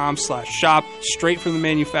 1360khnc.com/shop, straight from the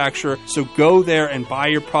manufacturer. So go there and buy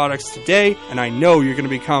your products today, and I know you're going to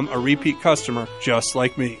become a repeat customer just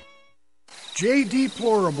like me. J.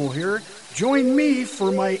 Deplorable here. Join me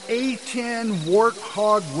for my A10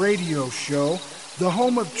 Warthog radio show, the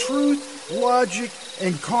home of truth, logic,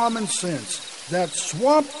 and common sense. That's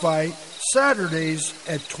Swamp Fight, Saturdays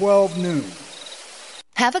at 12 noon.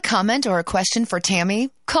 Have a comment or a question for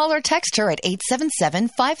Tammy? Call or text her at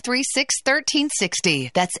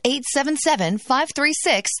 877-536-1360. That's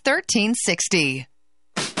 877-536-1360.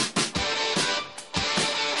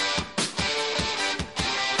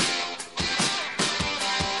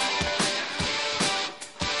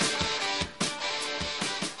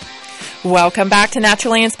 Welcome back to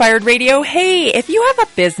Naturally Inspired Radio. Hey, if you have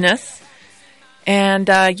a business and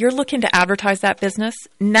you're looking to advertise that business,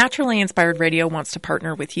 Naturally Inspired Radio wants to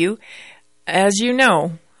partner with you. As you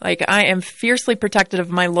know, like, I am fiercely protective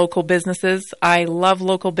of my local businesses. I love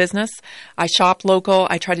local business. I shop local.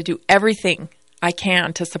 I try to do everything I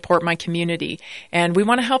can to support my community. And we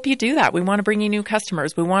want to help you do that. We want to bring you new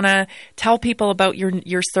customers. We want to tell people about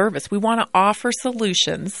your service. We want to offer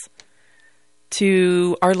solutions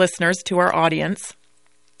to our listeners, to our audience,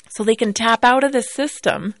 so they can tap out of the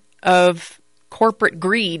system of corporate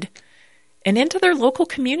greed and into their local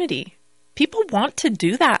community. People want to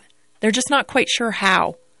do that. They're just not quite sure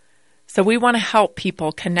how. So we want to help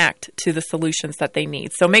people connect to the solutions that they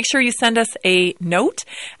need. So make sure you send us a note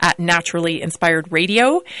at Naturally Inspired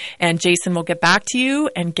Radio, and Jason will get back to you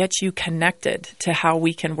and get you connected to how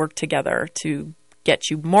we can work together to get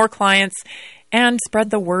you more clients and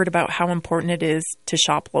spread the word about how important it is to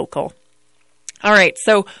shop local. All right,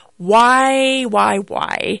 so why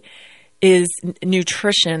is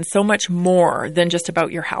nutrition so much more than just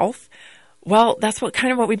about your health? Well, that's what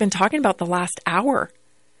we've been talking about the last hour.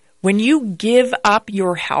 When you give up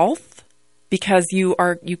your health because you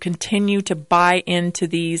continue to buy into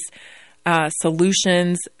these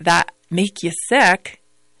solutions that make you sick,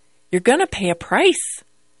 you're going to pay a price.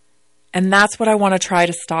 And that's what I want to try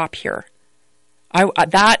to stop here.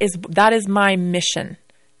 That is my mission,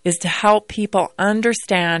 is to help people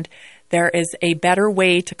understand there is a better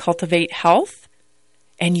way to cultivate health,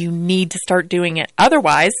 and you need to start doing it.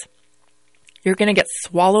 Otherwise, you're going to get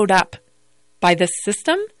swallowed up by this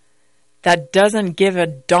system that doesn't give a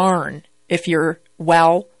darn if you're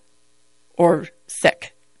well or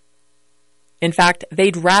sick. In fact,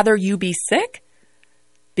 they'd rather you be sick,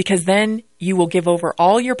 because then you will give over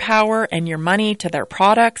all your power and your money to their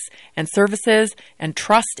products and services and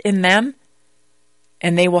trust in them,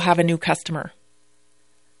 and they will have a new customer.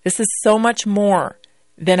 This is so much more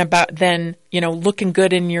than looking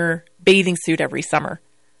good in your bathing suit every summer.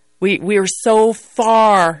 We are so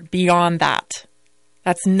far beyond that.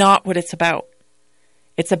 That's not what it's about.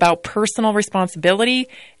 It's about personal responsibility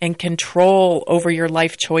and control over your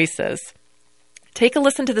life choices. Take a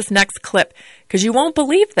listen to this next clip, because you won't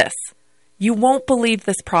believe this. You won't believe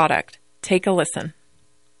this product. Take a listen.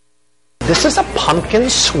 This is a pumpkin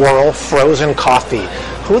swirl frozen coffee.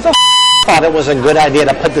 Who the thought it was a good idea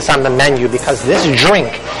to put this on the menu? Because this drink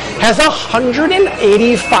has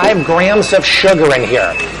 185 grams of sugar in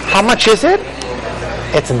here. How much is it?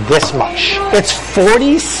 It's this much. It's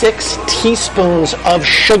 46 teaspoons of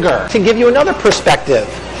sugar. To give you another perspective,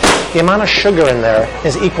 the amount of sugar in there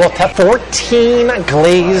is equal to 14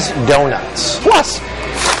 glazed donuts. Plus,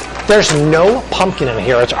 there's no pumpkin in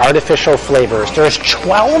here. It's artificial flavors. There's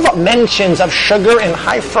 12 mentions of sugar and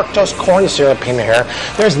high fructose corn syrup in here.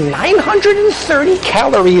 There's 930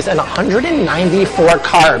 calories and 194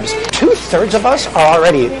 carbs. 2/3 of us are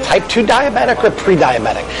already type 2 diabetic or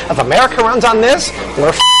pre-diabetic. If America runs on this,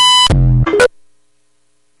 we're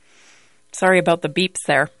Sorry about the beeps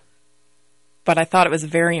there, but I thought it was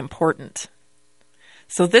very important.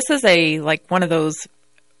 So this is one of those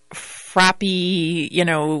frappy,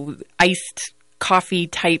 iced coffee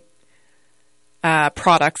type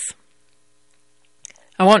products.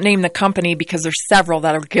 I won't name the company because there's several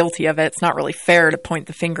that are guilty of it. It's not really fair to point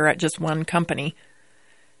the finger at just one company.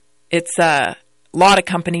 It's a lot of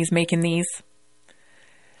companies making these.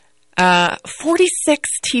 46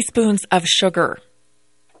 teaspoons of sugar.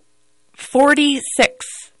 46.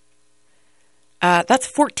 That's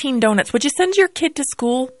 14 donuts. Would you send your kid to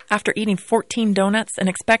school after eating 14 donuts and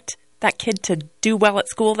expect that kid to do well at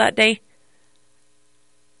school that day?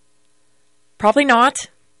 Probably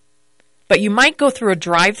not. But you might go through a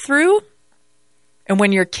drive-through, and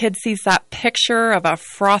when your kid sees that picture of a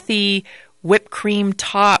frothy whipped cream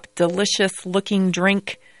top, delicious looking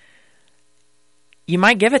drink, you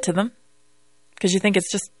might give it to them because you think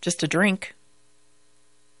it's just a drink.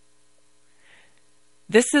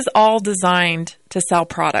 This is all designed to sell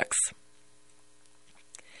products.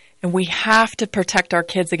 And we have to protect our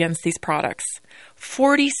kids against these products.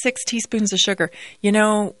 46 teaspoons of sugar.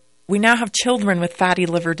 We now have children with fatty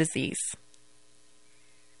liver disease.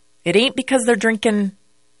 It ain't because they're drinking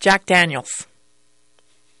Jack Daniels.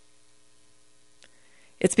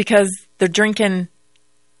 It's because they're drinking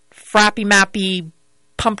Frappy Mappy,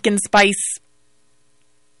 pumpkin spice,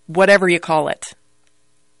 whatever you call it.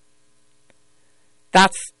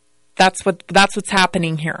 That's what's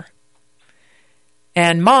happening here.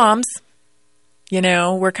 And moms,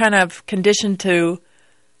 we're kind of conditioned to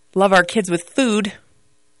love our kids with food.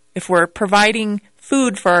 If we're providing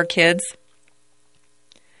food for our kids,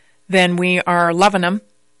 then we are loving them.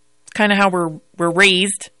 It's kind of how we're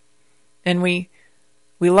raised, and we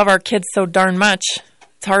love our kids so darn much.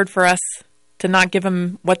 It's hard for us to not give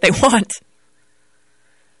them what they want.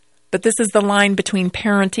 But this is the line between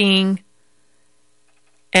parenting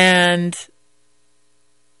and,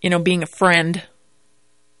 being a friend.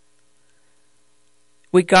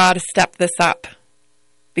 We got to step this up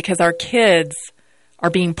because our kids are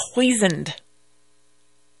being poisoned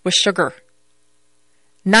with sugar.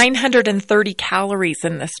 930 calories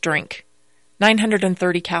in this drink.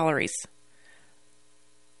 930 calories.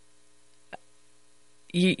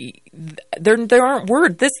 There aren't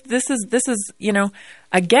words. This is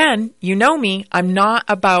again, me, I'm not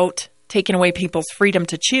about taking away people's freedom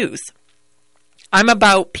to choose. I'm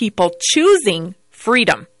about people choosing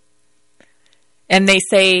freedom. And they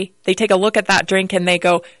take a look at that drink and they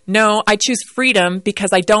go, no, I choose freedom because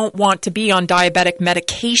I don't want to be on diabetic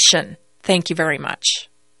medication. Thank you very much.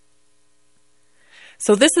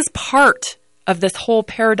 So this is part of this whole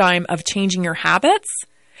paradigm of changing your habits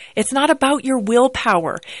It's not about your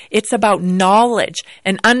willpower. It's about knowledge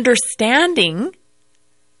and understanding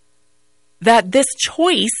that this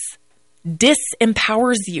choice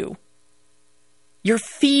disempowers you. You're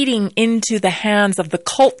feeding into the hands of the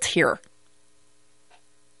cult here.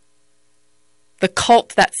 The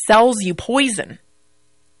cult that sells you poison.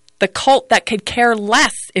 The cult that could care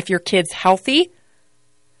less if your kid's healthy.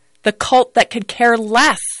 The cult that could care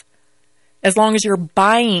less as long as you're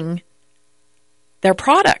buying their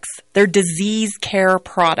products. They're disease care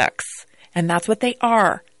products. And that's what they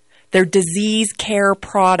are. They're disease care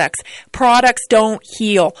products. Products don't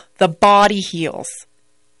heal. The body heals.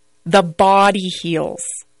 The body heals.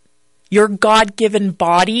 Your God-given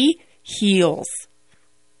body heals.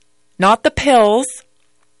 Not the pills.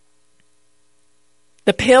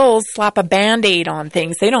 The pills slap a Band-Aid on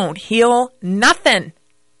things. They don't heal nothing.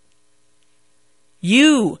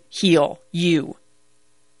 You heal you.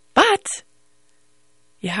 But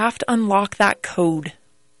you have to unlock that code.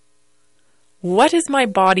 What is my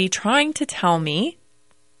body trying to tell me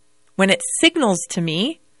when it signals to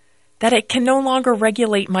me that it can no longer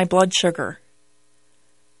regulate my blood sugar?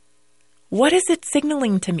 What is it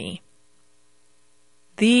signaling to me?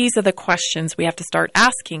 These are the questions we have to start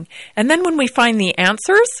asking. And then when we find the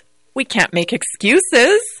answers, we can't make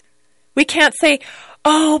excuses. We can't say,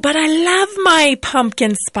 oh, but I love my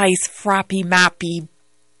pumpkin spice frappy mappy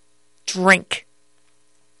drink.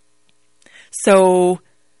 So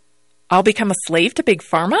I'll become a slave to Big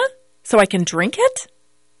Pharma so I can drink it?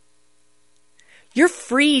 You're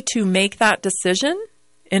free to make that decision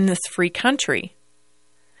in this free country.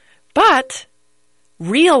 But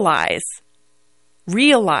realize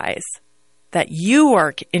that you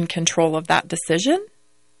are in control of that decision,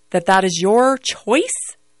 that is your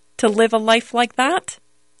choice to live a life like that,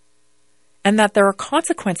 and that there are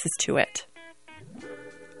consequences to it.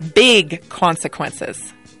 Big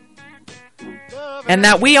consequences. And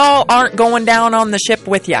that we all aren't going down on the ship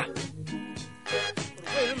with you.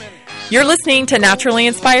 You're listening to Naturally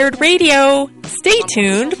Inspired Radio. Stay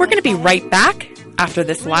tuned. We're going to be right back after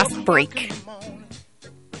this last break.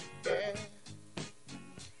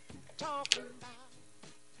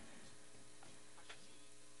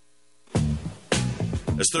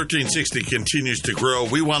 As 1360 continues to grow,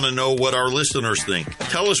 we want to know what our listeners think.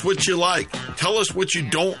 Tell us what you like. Tell us what you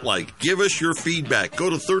don't like. Give us your feedback.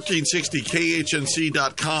 Go to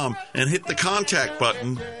 1360khnc.com and hit the contact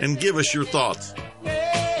button and give us your thoughts.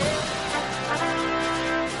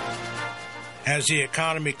 As the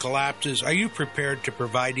economy collapses, are you prepared to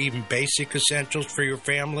provide even basic essentials for your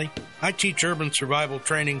family? I teach urban survival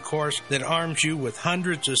training course that arms you with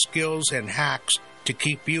hundreds of skills and hacks to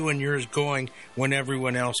keep you and yours going when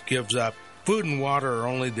everyone else gives up. Food and water are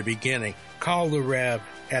only the beginning. Call the Rev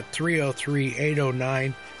at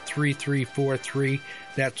 303-809-3343.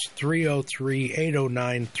 That's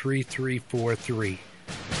 303-809-3343.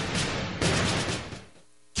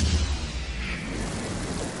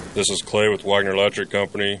 This is Clay with Wagner Electric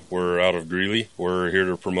Company. We're out of Greeley. We're here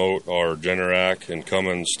to promote our Generac and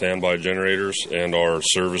Cummins standby generators and our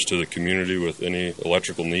service to the community with any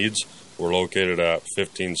electrical needs. We're located at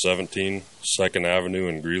 1517 2nd Avenue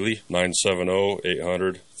in Greeley,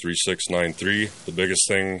 970-800-3693. The biggest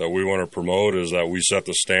thing that we want to promote is that we set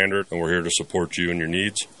the standard, and we're here to support you and your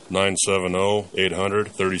needs.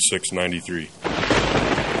 970-800-3693.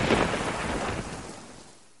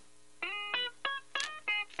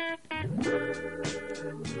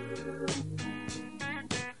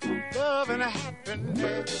 Love and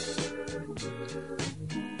happiness.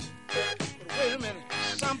 Wait a minute,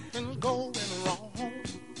 something's going wrong.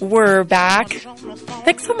 We're back.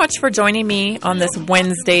 Thanks so much for joining me on this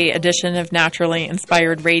Wednesday edition of Naturally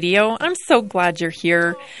Inspired Radio. I'm so glad you're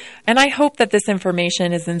here, and I hope that this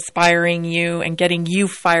information is inspiring you and getting you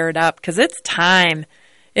fired up, because it's time.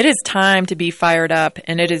 It is time to be fired up,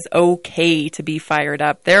 and it is okay to be fired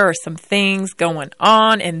up. There are some things going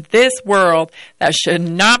on in this world that should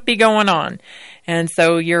not be going on. And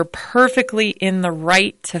so you're perfectly in the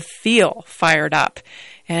right to feel fired up,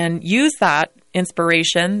 and use that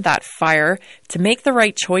inspiration, that fire, to make the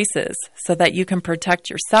right choices so that you can protect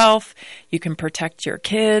yourself, you can protect your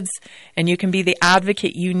kids, and you can be the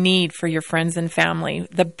advocate you need for your friends and family.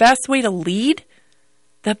 The best way to lead,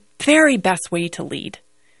 the very best way to lead,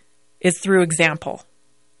 is through example.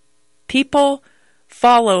 People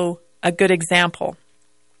follow a good example,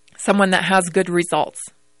 someone that has good results.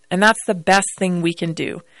 And that's the best thing we can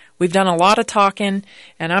do. We've done a lot of talking,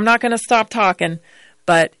 and I'm not going to stop talking,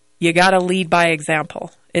 but you got to lead by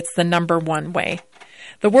example. It's the number one way.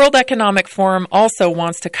 The World Economic Forum also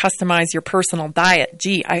wants to customize your personal diet.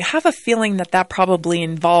 Gee, I have a feeling that probably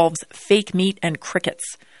involves fake meat and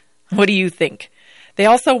crickets. What do you think? They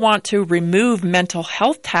also want to remove mental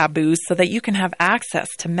health taboos so that you can have access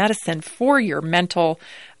to medicine for your mental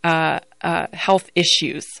health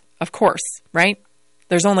issues. Of course, right?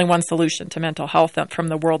 There's only one solution to mental health from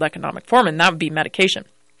the World Economic Forum, and that would be medication.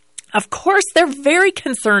 Of course, they're very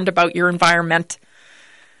concerned about your environment.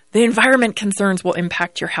 The environment concerns will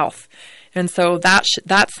impact your health. And so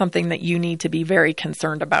that's something that you need to be very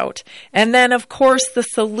concerned about. And then, of course, the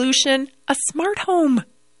solution, a smart home.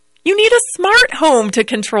 You need a smart home to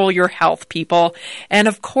control your health, people. And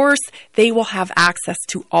of course, they will have access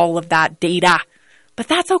to all of that data. But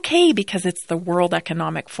that's okay because it's the World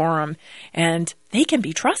Economic Forum and they can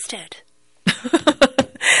be trusted.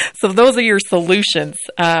 So those are your solutions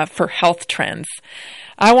for health trends.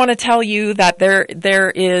 I want to tell you that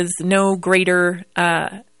there is no greater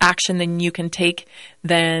action than you can take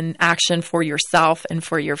than action for yourself and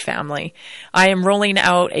for your family. I am rolling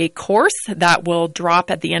out a course that will drop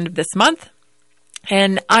at the end of this month.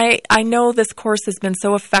 And I know this course has been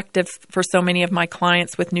so effective for so many of my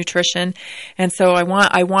clients with nutrition. And so I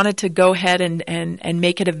wanted to go ahead and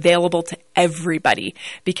make it available to everybody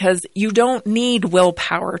because you don't need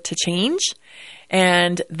willpower to change.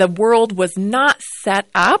 And the world was not set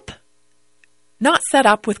up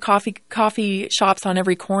with coffee shops on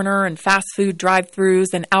every corner and fast food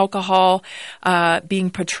drive-thrus and alcohol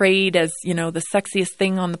being portrayed as, the sexiest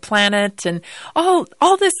thing on the planet. And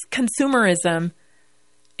all this consumerism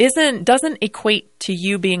doesn't equate to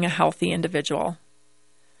you being a healthy individual.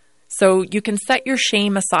 So you can set your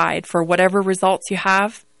shame aside for whatever results you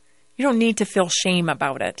have. You don't need to feel shame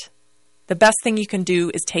about it. The best thing you can do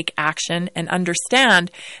is take action and understand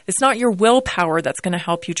it's not your willpower that's going to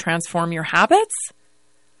help you transform your habits,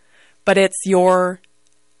 but it's your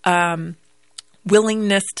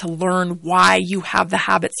willingness to learn why you have the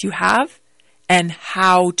habits you have and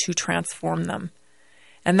how to transform them.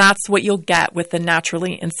 And that's what you'll get with the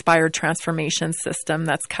Naturally Inspired Transformation System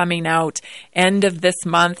that's coming out end of this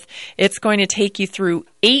month. It's going to take you through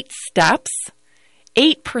 8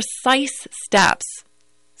 precise steps,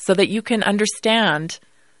 so that you can understand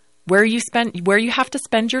where you have to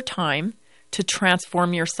spend your time to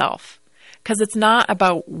transform yourself. Because it's not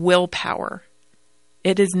about willpower.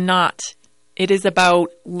 It is not. It is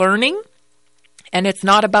about learning, and it's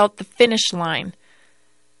not about the finish line.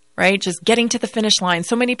 Right? Just getting to the finish line.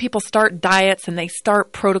 So many people start diets and they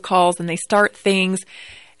start protocols and they start things.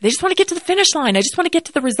 They just want to get to the finish line. I just want to get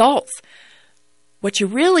to the results. What you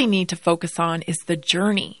really need to focus on is the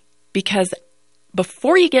journey, because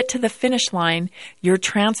before you get to the finish line, you're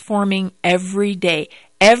transforming every day.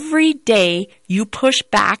 Every day you push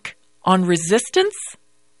back on resistance.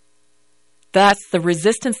 That's the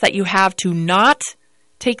resistance that you have to not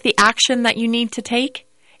take the action that you need to take.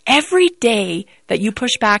 Every day that you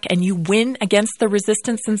push back and you win against the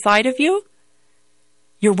resistance inside of you,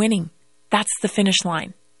 you're winning. That's the finish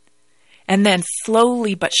line. And then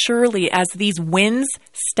slowly but surely, as these wins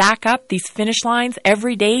stack up, these finish lines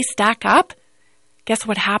every day stack up, guess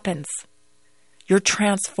what happens? You're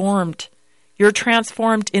transformed. You're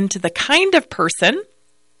transformed into the kind of person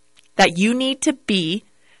that you need to be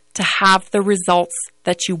to have the results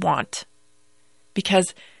that you want.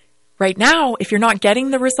 Because right now, if you're not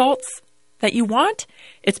getting the results that you want,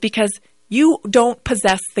 it's because you don't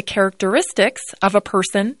possess the characteristics of a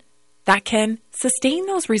person that can sustain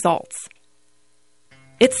those results.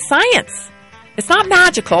 It's science. It's not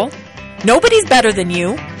magical. Nobody's better than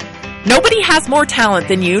you. Nobody has more talent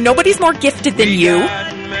than you. Nobody's more gifted than you.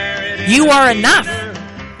 You are enough.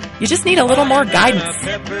 You just need a little more guidance.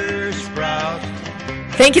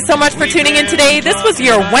 Thank you so much for tuning in today. This was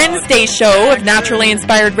your Wednesday show of Naturally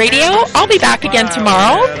Inspired Radio. I'll be back again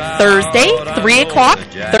tomorrow, Thursday, 3 o'clock,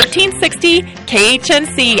 1360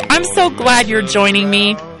 KHNC. I'm so glad you're joining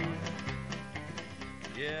me.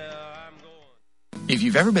 If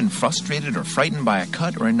you've ever been frustrated or frightened by a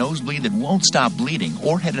cut or a nosebleed that won't stop bleeding,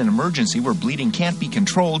 or had an emergency where bleeding can't be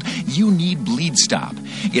controlled, you need Bleed Stop.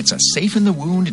 It's a safe in the wound